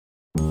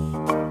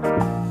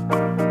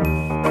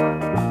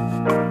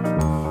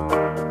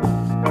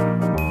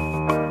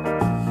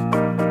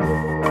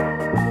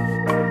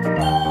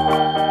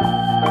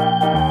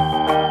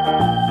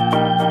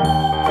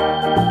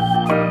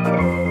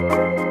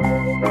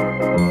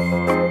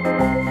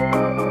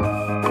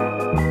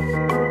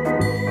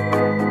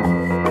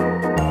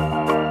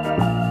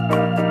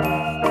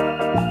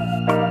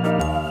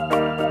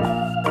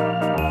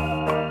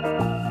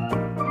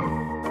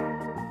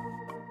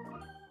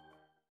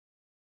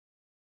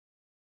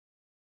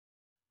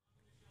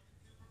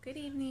Good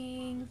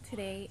evening.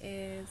 Today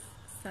is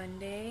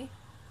Sunday.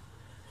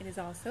 It is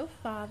also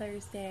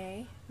Father's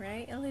Day,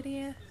 right,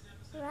 Olivia?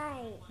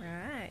 Right.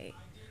 Right.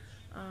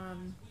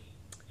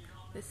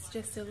 This is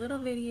just a little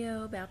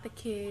video about the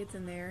kids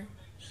and their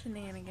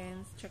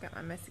shenanigans. Check out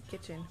my messy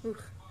kitchen. Ooh,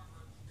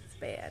 it's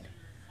bad.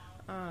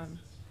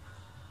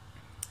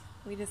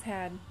 We just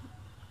had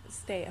a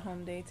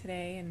stay-at-home day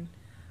today, and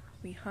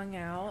we hung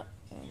out,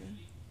 and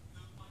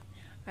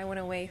I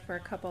went away for a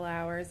couple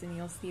hours, and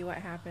you'll see what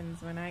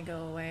happens when I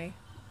go away,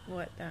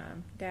 what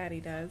Daddy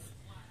does.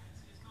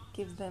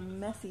 Gives them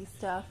messy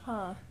stuff,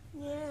 huh?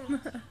 Yeah.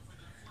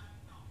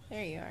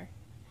 There you are.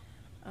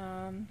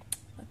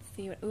 Let's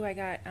see what, ooh, I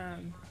got,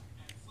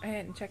 I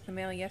hadn't checked the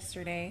mail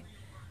yesterday,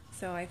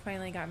 so I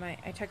finally got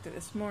I checked it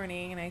this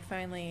morning, and I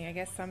finally, I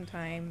guess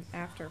sometime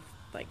after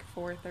like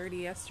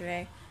 4:30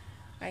 yesterday,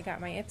 I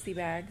got my Ipsy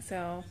bag,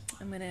 so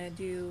I'm going to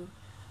do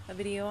a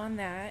video on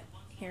that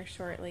here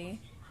shortly,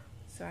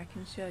 so I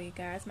can show you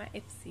guys my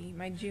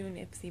June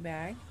Ipsy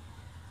bag.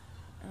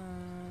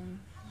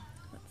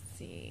 Let's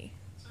see,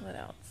 what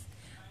else?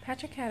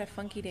 Patrick had a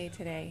funky day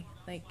today.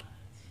 Like,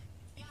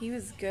 he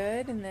was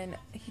good, and then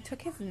he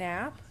took his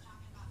nap,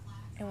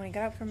 and when he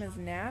got up from his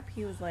nap,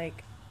 he was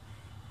like,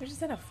 he was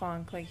just in a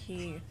funk. Like,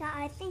 Yeah,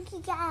 I think he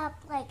got up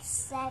like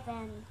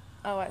 7.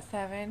 Oh, at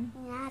 7?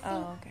 Yeah, I think.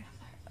 Oh, okay.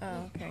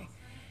 Oh, okay.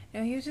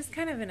 No, he was just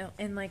kind of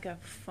in like a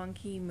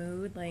funky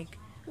mood, like.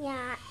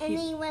 Yeah, and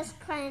he was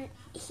crying.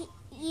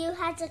 You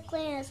had to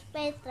clean his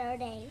face the other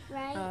day,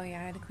 right? Oh yeah,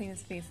 I had to clean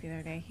his face the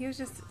other day. He was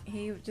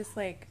just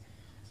like.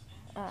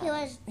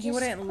 He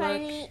wouldn't look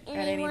at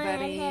anybody.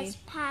 He wanted his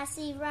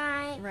passy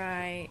right.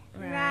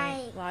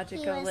 Right.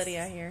 Logical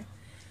Lydia here.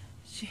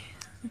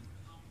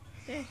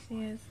 There she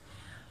is.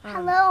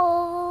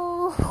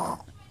 Hello.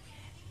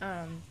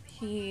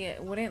 He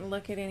wouldn't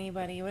look at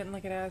anybody. He wouldn't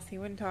look at us. He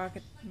wouldn't talk.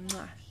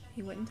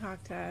 He wouldn't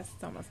talk to us.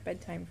 It's almost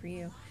bedtime for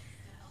you.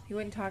 He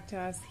wouldn't talk to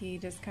us. He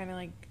just kind of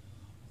like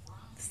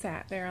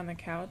sat there on the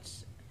couch.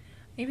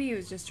 Maybe he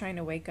was just trying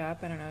to wake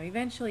up. I don't know.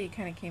 Eventually he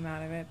kind of came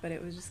out of it, but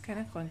it was just kind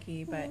of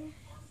funky. But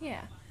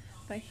yeah,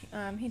 but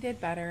he did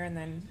better. And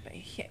then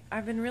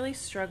I've been really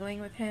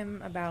struggling with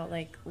him about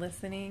like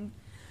listening,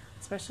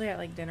 especially at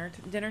like dinner.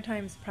 Dinner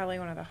time's probably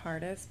one of the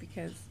hardest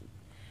because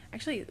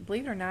actually,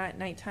 believe it or not,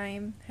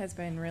 nighttime has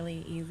been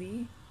really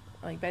easy.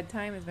 Like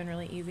bedtime has been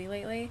really easy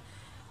lately.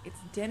 It's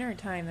dinner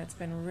time that's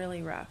been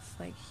really rough.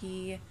 Like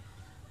he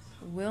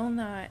will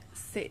not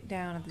sit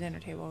down at the dinner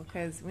table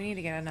because we need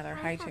to get another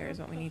high chair is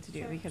what we need to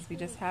do because we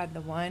just had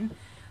the one.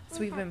 So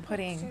we've been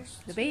putting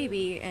the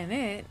baby in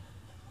it.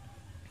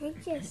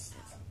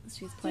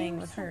 She's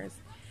playing with hers.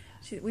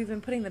 We've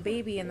been putting the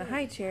baby in the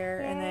high chair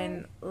and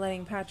then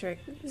letting Patrick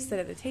sit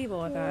at the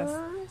table with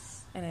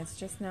us. And it's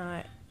just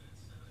not.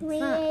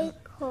 We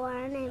ate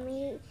corn and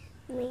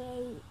we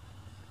ate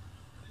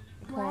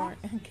corn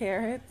and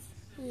carrots.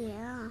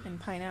 Yeah. And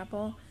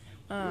pineapple.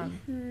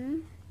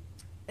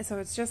 So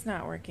it's just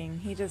not working.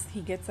 He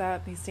gets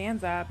up, he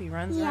stands up, he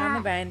runs around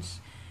the bench,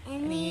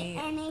 and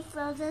he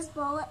throws his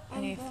bowl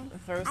and he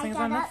throws things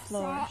on the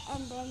floor.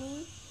 And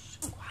then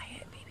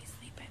quiet, baby's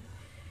sleeping.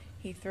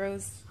 He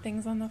throws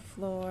things on the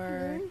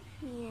floor.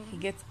 He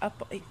gets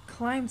up, he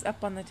climbs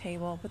up on the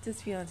table, puts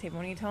his feet on the table.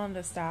 When you tell him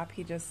to stop,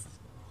 he just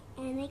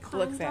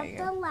looks at you.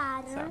 The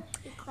ladder.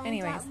 So,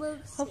 anyways,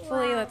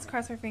 hopefully, let's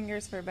cross our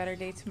fingers for a better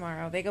day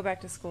tomorrow. They go back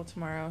to school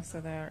tomorrow,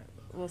 so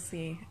we'll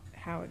see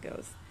how it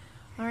goes.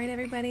 All right,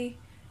 everybody,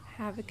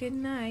 have a good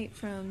night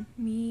from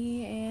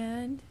me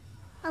and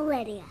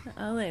Lydia.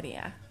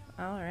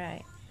 All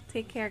right.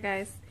 Take care,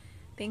 guys.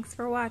 Thanks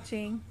for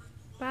watching.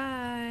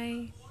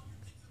 Bye.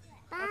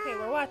 Okay,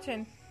 we're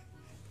watching.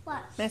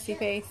 What? Messy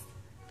face.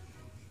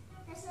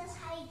 This is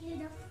how you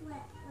do the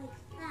flip,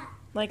 like that.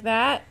 Like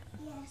that?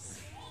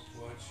 Yes.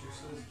 Watch your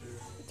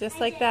sister.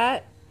 Just like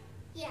that?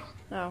 Yeah.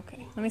 Oh,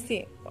 okay. Let me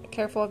see.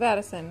 Careful of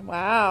Addison.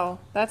 Wow.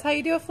 That's how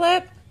you do a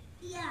flip?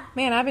 Yeah.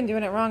 Man, I've been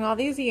doing it wrong all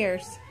these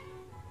years.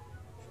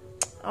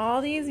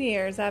 All these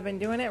years, I've been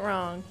doing it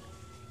wrong.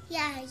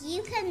 Yeah,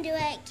 you can do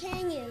it,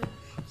 can you?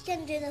 You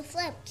can do the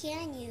flip,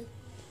 can you?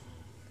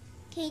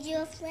 Can you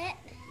do a flip?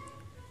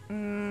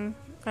 I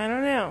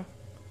don't know.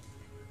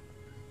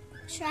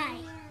 Try.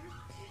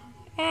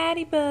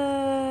 Addie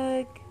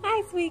Bug.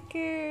 Hi, sweet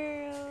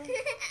girl.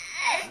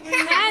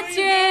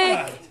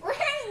 Patrick. What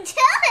are you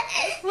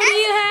doing? What do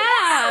you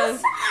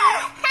have?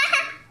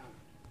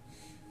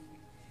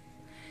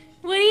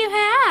 What do you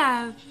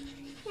have?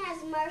 He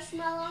has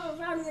marshmallow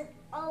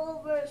all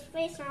over his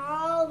face and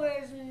all over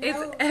his nose.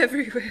 It's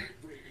everywhere.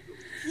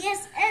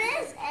 Yes,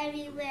 it is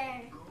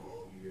everywhere.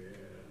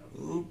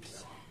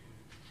 Oops.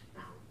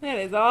 That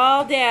is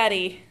all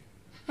Daddy.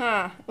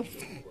 Huh.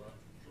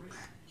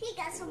 He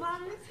got some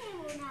on the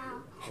table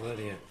now.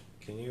 Lydia,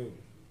 can you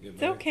get It's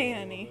back okay, a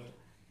little honey. bit?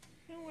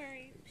 Don't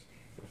worry.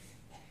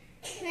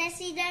 Can I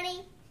see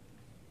Daddy?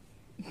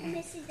 Can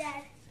I see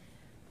Dad?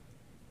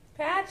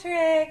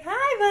 Patrick.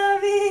 Hi,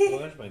 Bubby. Oh,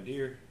 there's my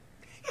deer.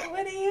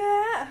 What do you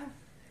have?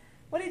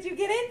 What did you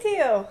get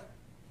into?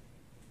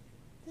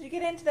 Did you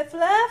get into the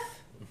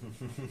fluff?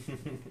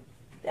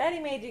 Daddy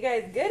made you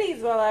guys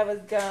goodies while I was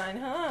gone,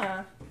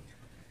 huh?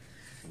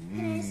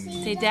 Can I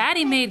see Say, that?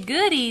 Daddy made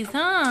goodies,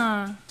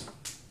 huh?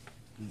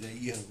 Is that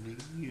yummy?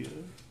 Yeah.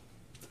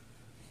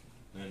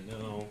 I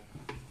know.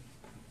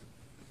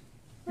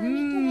 Mommy,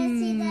 can I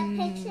see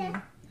that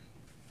picture?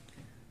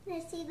 Can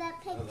I see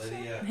that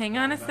picture? Hang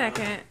on a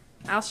second.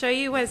 I'll show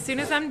you as soon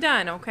as I'm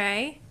done,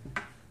 okay?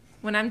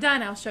 When I'm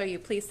done, I'll show you.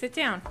 Please sit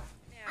down.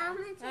 I'm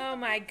gonna Oh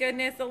my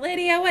goodness,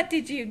 Lydia, what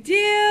did you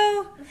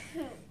do?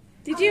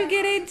 Did you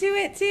get into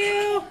it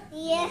too?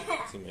 Yeah.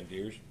 See my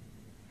deers?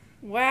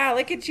 Wow,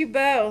 look at you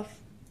both.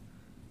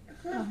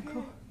 Oh,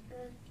 cool.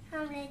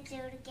 I'm gonna do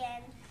it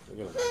again.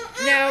 We're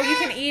gonna- No, you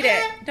can eat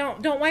it.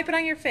 Don't wipe it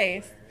on your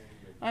face.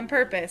 On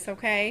purpose,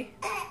 okay?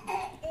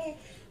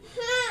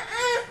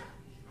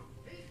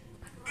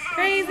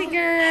 Crazy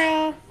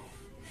girl.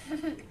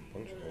 punch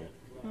me.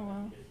 Oh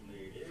well.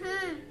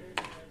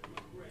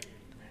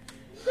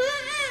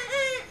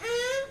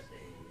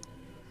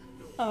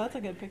 Oh, that's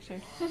a good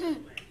picture.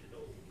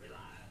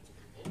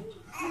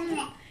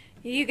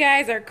 You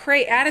guys are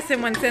great.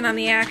 Addison wants in on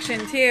the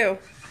action too.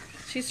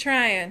 She's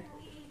trying.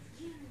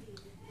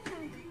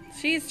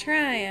 She's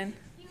trying.